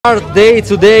Hard day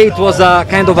today, it was a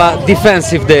kind of a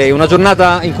defensive day, una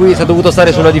giornata in cui si è dovuto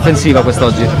stare sulla difensiva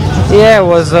quest'oggi. Yeah, it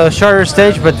was a shorter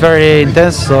stage but very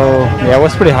intense, so yeah, it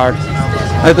was pretty hard.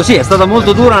 Ha detto sì, è stata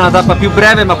molto dura, una tappa più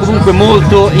breve ma comunque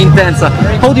molto intensa.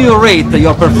 How do you rate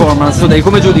your performance today?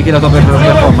 Come giudichi la tua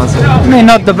performance? I mean,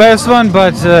 not the best one,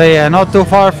 but yeah, not too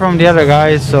far from the other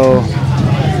guys, so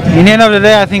in the end of the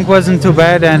day I think wasn't too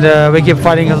bad, and we keep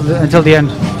fighting until the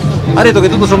end. Ha detto che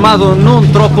tutto sommato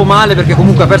non troppo male perché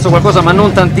comunque ha perso qualcosa ma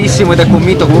non tantissimo ed è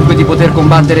convinto comunque di poter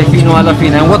combattere fino alla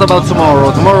fine. And what about tomorrow?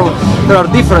 Tomorrow there are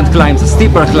different climbs,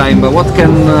 steeper climb. What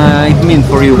can it mean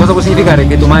for you? Cosa può significare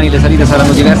che domani le salite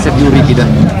saranno diverse e più ripide?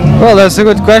 Well, that's a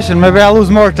good question. Maybe I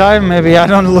lose more time, maybe I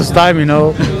don't lose time, you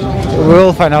know.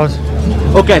 We'll find out.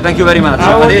 Ok, thank you very much.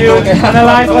 How would you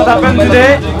analyze what happened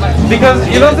today? Because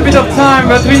you lost a bit of time,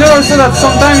 but we know also that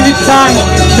sometimes you need time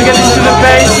to get into the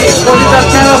pace. Was it that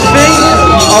kind of thing,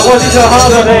 or was it a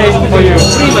harder day for you?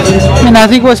 I mean, I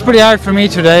think it was pretty hard for me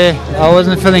today. I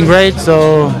wasn't feeling great,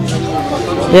 so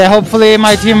yeah, hopefully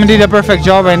my team did a perfect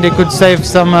job and they could save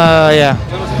some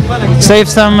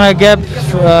gap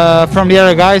from the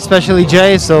other guys, especially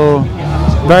Jay. So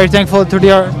very thankful to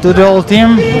the whole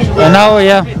team. And now,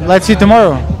 yeah, let's see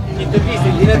tomorrow.